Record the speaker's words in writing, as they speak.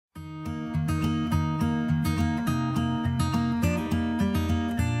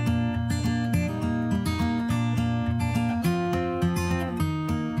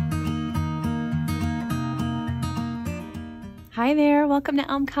Hi there, welcome to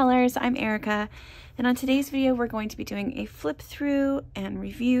Elm Colors. I'm Erica, and on today's video we're going to be doing a flip through and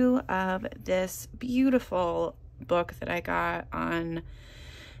review of this beautiful book that I got on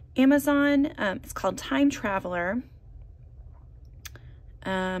Amazon. It's called Time Traveler,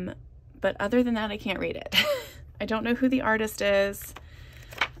 but other than that I can't read it. I don't know who the artist is,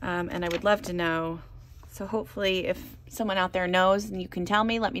 and I would love to know. So hopefully if someone out there knows and you can tell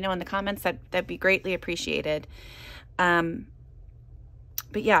me, let me know in the comments. That'd be greatly appreciated.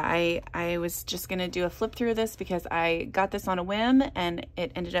 But yeah, I was just going to do a flip through of this because I got this on a whim and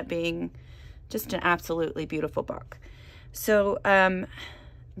it ended up being just an absolutely beautiful book. So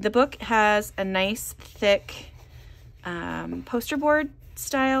the book has a nice thick poster board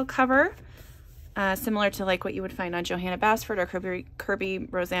style cover, similar to like what you would find on Johanna Basford or Kirby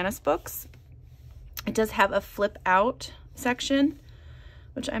Rosanis books. It does have a flip out section,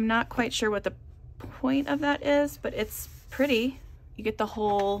 which I'm not quite sure what the point of that is, but it's pretty. You get the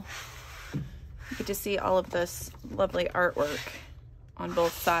whole, you get to see all of this lovely artwork on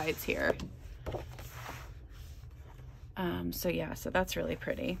both sides here. So yeah, so that's really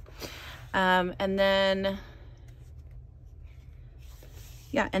pretty. And then,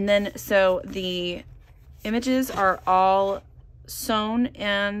 yeah, and then so the images are all sewn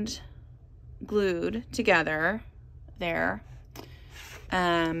and glued together there.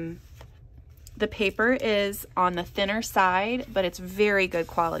 The paper is on the thinner side, but it's very good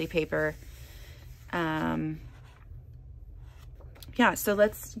quality paper. Yeah, so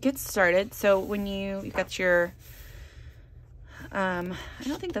let's get started. So when you got your, I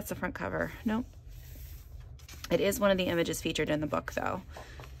don't think that's the front cover. Nope. It is one of the images featured in the book though.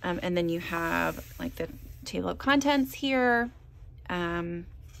 And then you have like the table of contents here,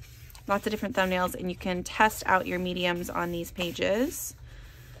 lots of different thumbnails, and you can test out your mediums on these pages.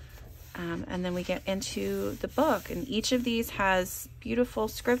 And then we get into the book, and each of these has beautiful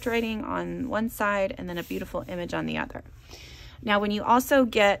script writing on one side and then a beautiful image on the other. Now, when you also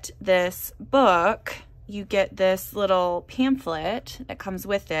get this book, you get this little pamphlet that comes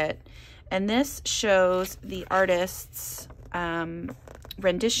with it, and this shows the artist's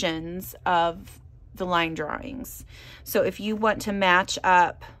renditions of the line drawings. So if you want to match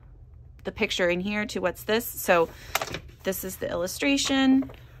up the picture in here to what's this, so this is the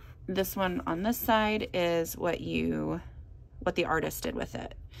illustration. This one on this side is what the artist did with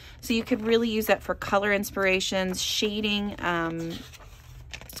it. So you could really use that for color inspirations, shading,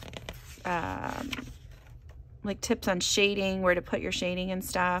 like tips on shading, where to put your shading and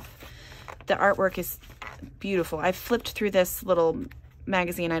stuff. The artwork is beautiful. I've flipped through this little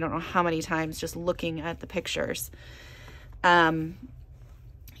magazine I don't know how many times just looking at the pictures. Yeah,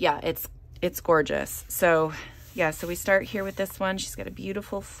 it's gorgeous. So yeah, so we start here with this one. She's got a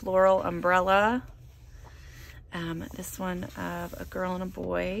beautiful floral umbrella. This one of a girl and a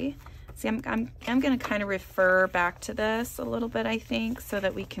boy. See, I'm gonna kind of refer back to this a little bit, I think, so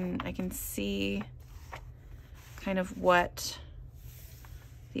that I can see kind of what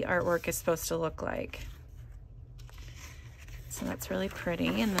the artwork is supposed to look like. So that's really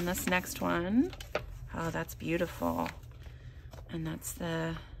pretty. And then this next one, oh, that's beautiful. And that's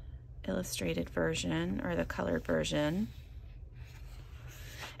the illustrated version or the colored version.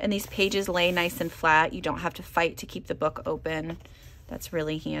 And these pages lay nice and flat. You don't have to fight to keep the book open. That's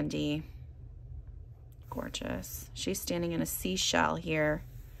really handy. Gorgeous. She's standing in a seashell here.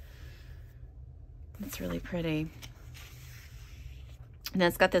 That's really pretty. And then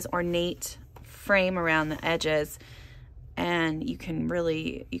it's got this ornate frame around the edges, and you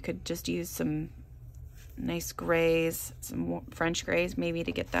could just use some nice grays, some French grays maybe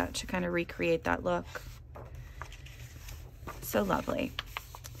to get that, to kind of recreate that look. So lovely.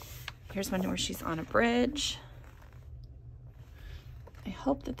 Here's one where she's on a bridge. I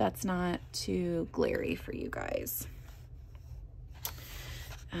hope that that's not too glary for you guys.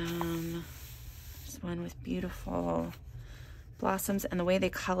 This one with beautiful blossoms, and the way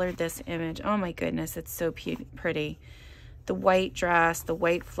they colored this image, oh my goodness, it's so pretty. The white dress, the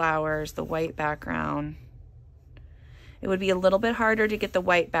white flowers, the white background. It would be a little bit harder to get the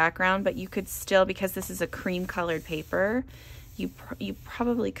white background, but you could still, because this is a cream colored paper, you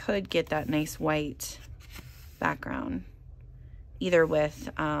probably could get that nice white background, either with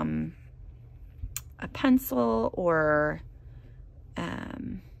a pencil or,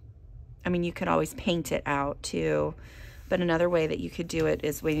 I mean, you could always paint it out too, but another way that you could do it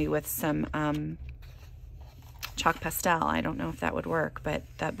is maybe with some chalk pastel. I don't know if that would work, but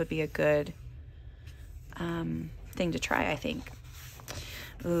that would be a good thing to try, I think.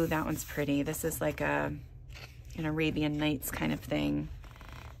 Ooh, that one's pretty. This is like an Arabian Nights kind of thing.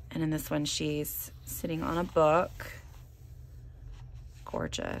 And in this one, she's sitting on a book.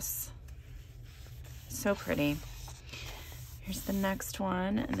 gorgeous. So pretty. Here's the next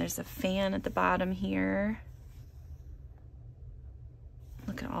one, and there's a fan at the bottom here.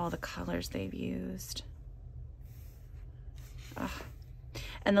 Look at all the colors they've used. Ugh.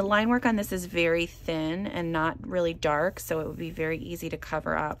 And the line work on this is very thin and not really dark, so it would be very easy to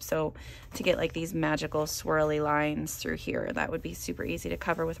cover up. So to get like these magical swirly lines through here, that would be super easy to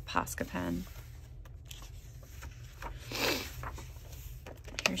cover with a Posca pen.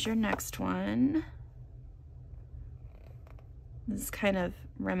 Here's your next one. This is kind of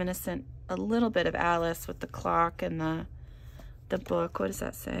reminiscent a little bit of Alice with the clock and the book. What does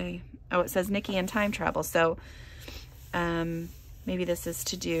that say? Oh, it says Nikki and time travel. So maybe this is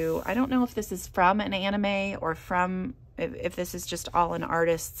to do, I don't know if this is from an anime or from, if this is just all an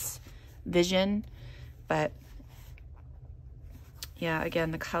artist's vision, but yeah,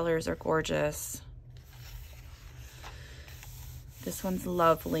 again, the colors are gorgeous. This one's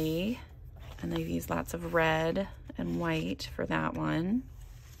lovely, and they've used lots of red and white for that one.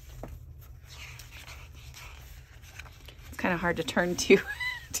 It's kind of hard to turn two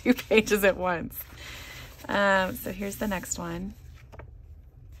pages at once. So here's the next one.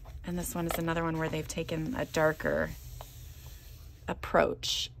 And this one is another one where they've taken a darker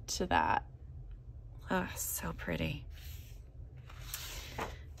approach to that. Oh, so pretty.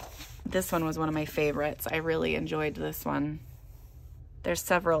 This one was one of my favorites. I really enjoyed this one. There's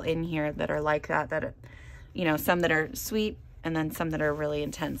several in here that are like that, you know, some that are sweet and then some that are really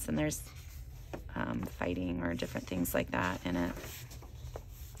intense, and there's fighting or different things like that in it.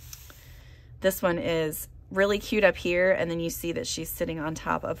 This one is really cute up here, and then you see that she's sitting on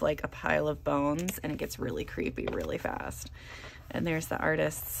top of like a pile of bones, and it gets really creepy really fast. And there's the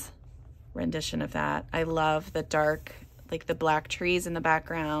artist's rendition of that. I love the dark, like the black trees in the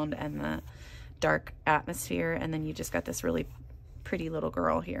background and the dark atmosphere, and then you just got this really pretty little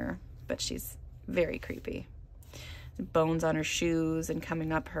girl here, but she's very creepy. Bones on her shoes and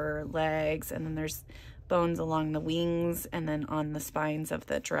coming up her legs, and then there's bones along the wings and then on the spines of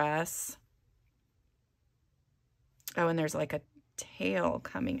the dress. Oh, and there's like a tail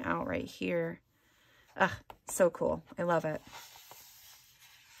coming out right here. Ah, so cool. I love it.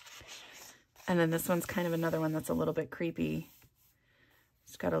 And then this one's kind of another one that's a little bit creepy.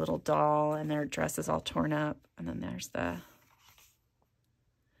 It's got a little doll, and their dress is all torn up. And then there's the...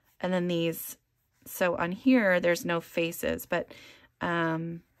 And then these... So on here, there's no faces, but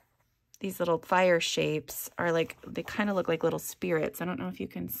these little fire shapes are like... They kind of look like little spirits. I don't know if you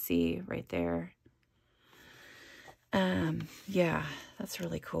can see right there. Yeah, that's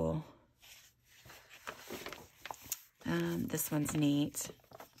really cool. This one's neat.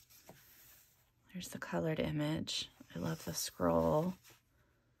 There's the colored image. I love the scroll.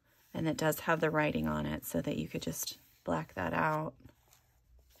 And it does have the writing on it so that you could just black that out.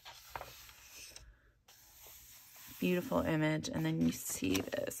 Beautiful image. And then you see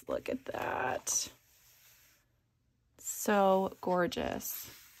this. Look at that. So gorgeous.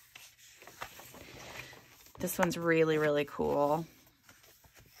 This one's really, really cool.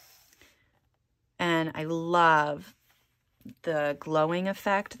 And I love the glowing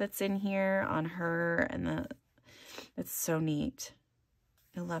effect that's in here on her, and it's so neat.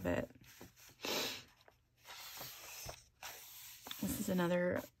 I love it. This is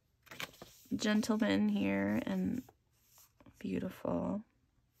another gentleman here, and beautiful.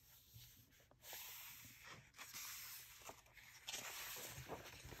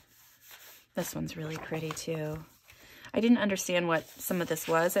 This one's really pretty too. I didn't understand what some of this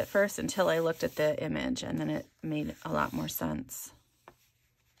was at first until I looked at the image, and then it made a lot more sense.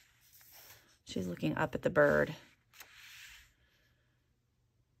 She's looking up at the bird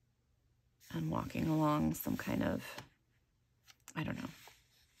and walking along some kind of, I don't know,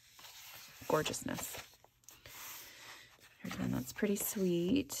 gorgeousness. Here's one that's pretty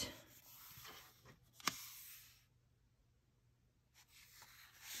sweet.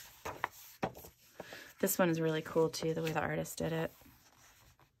 This one is really cool too, the way the artist did it.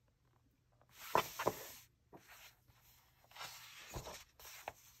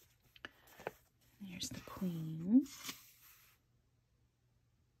 Here's the queen.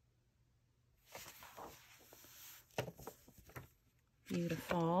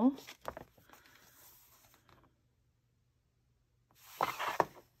 Beautiful.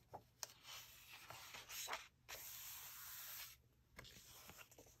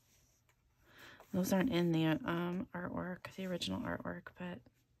 Those aren't in the artwork, the original artwork, but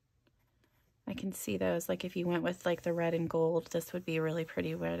I can see those. Like if you went with like the red and gold, this would be really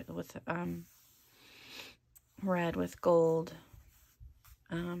pretty red with gold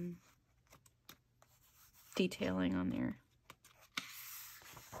detailing on there.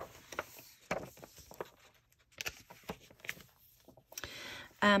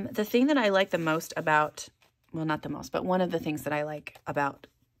 The thing that I like the most about, well, not the most, but one of the things that I like about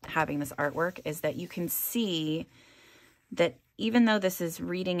having this artwork is that you can see that even though this is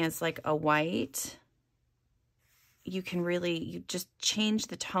reading as like a white, you can really, you just change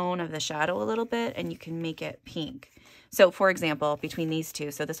the tone of the shadow a little bit and you can make it pink. So for example, between these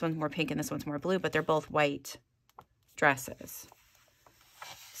two, so this one's more pink and this one's more blue, but they're both white dresses.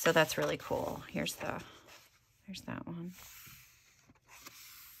 So that's really cool. Here's that one.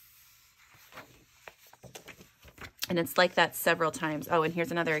 And it's like that several times. Oh, and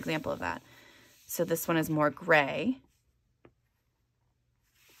here's another example of that. So this one is more gray.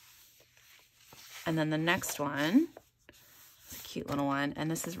 And then the next one, it's a cute little one. And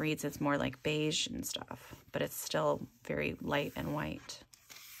this reads as more like beige and stuff, but it's still very light and white.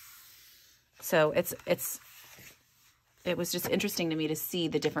 So it was just interesting to me to see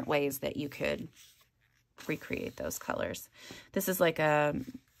the different ways that you could recreate those colors. This is like a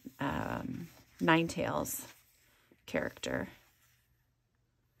Ninetales character.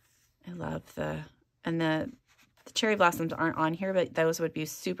 I love the cherry blossoms aren't on here, but those would be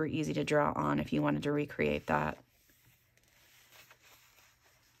super easy to draw on if you wanted to recreate that.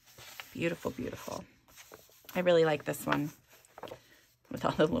 Beautiful, beautiful. I really like this one with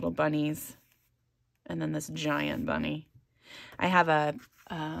all the little bunnies and then this giant bunny. I have a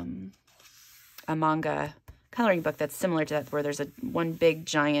manga coloring book that's similar to that, where there's one big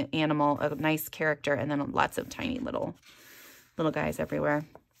giant animal, a nice character, and then lots of tiny little guys everywhere.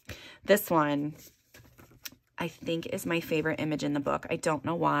 This one, I think, is my favorite image in the book. I don't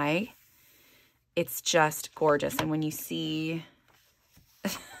know why. It's just gorgeous. And when you see,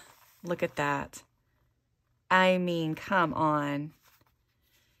 look at that. I mean, come on.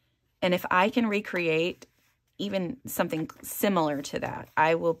 And if I can recreate even something similar to that,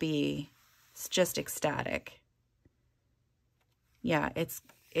 I will be just ecstatic. Yeah, it's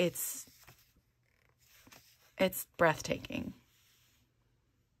breathtaking.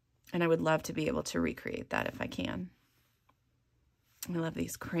 And I would love to be able to recreate that if I can. I love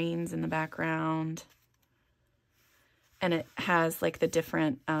these cranes in the background. And it has like the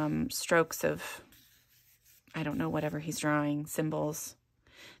different strokes of, I don't know, whatever he's drawing, symbols.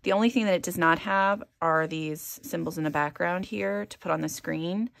 The only thing that it does not have are these symbols in the background here to put on the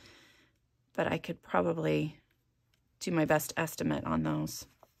screen. But I could probably do my best estimate on those.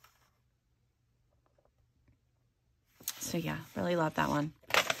 So yeah, really love that one.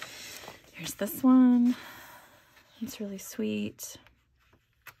 Here's this one. It's really sweet.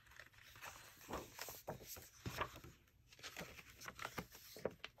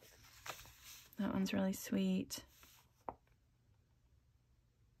 That one's really sweet.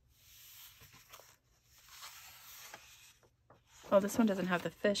 Oh, this one doesn't have the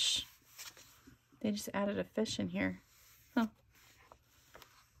fish. They just added a fish in here. Oh.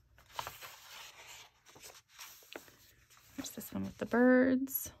 There's this one with the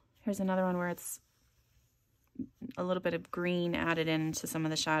birds. Here's another one where it's a little bit of green added into some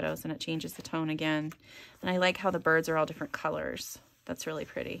of the shadows and it changes the tone again. And I like how the birds are all different colors. That's really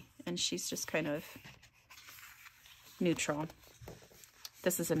pretty. And she's just kind of neutral.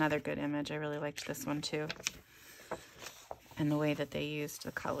 This is another good image. I really liked this one too. And the way that they used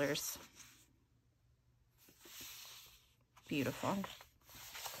the colors. Beautiful.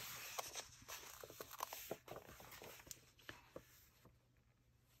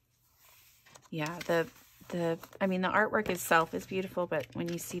 Yeah, I mean, the artwork itself is beautiful, but when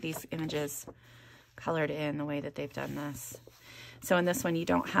you see these images colored in the way that they've done this. So in this one, you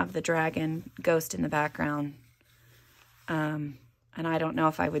don't have the dragon ghost in the background. And I don't know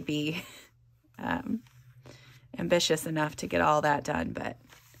if I would be ambitious enough to get all that done, but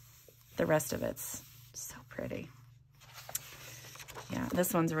the rest of it's so pretty. Yeah,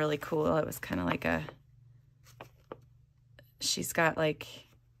 this one's really cool. It was kind of like she's kind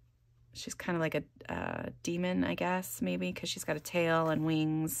of like a demon, I guess, maybe, because she's got a tail and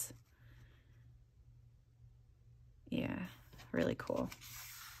wings. Yeah, really cool.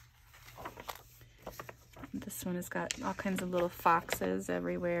 This one has got all kinds of little foxes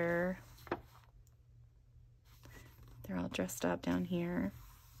everywhere. They're all dressed up down here.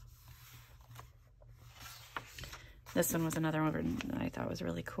 This one was another one that I thought was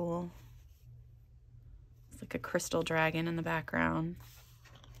really cool. It's like a crystal dragon in the background.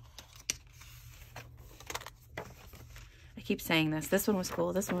 I keep saying this. This one was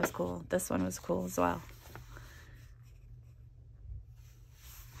cool. This one was cool. This one was cool as well.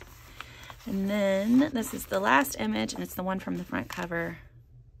 And then this is the last image, and it's the one from the front cover.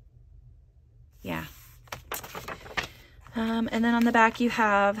 Yeah. And then on the back you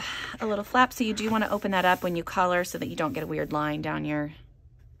have a little flap, so you do want to open that up when you color so that you don't get a weird line down your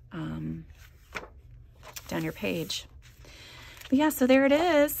down your page. But yeah, so there it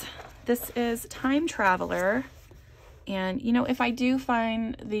is. This is Time Traveler. And, you know, if I do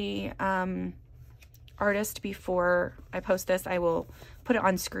find the artist before I post this, I will put it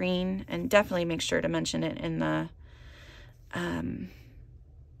on screen and definitely make sure to mention it in the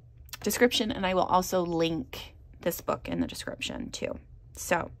description. And I will also link this book in the description too.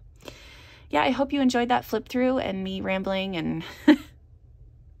 So yeah, I hope you enjoyed that flip through and me rambling and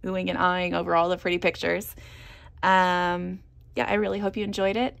oohing and eyeing over all the pretty pictures. Yeah, I really hope you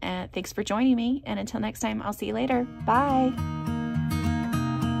enjoyed it, and thanks for joining me. And until next time, I'll see you later. Bye.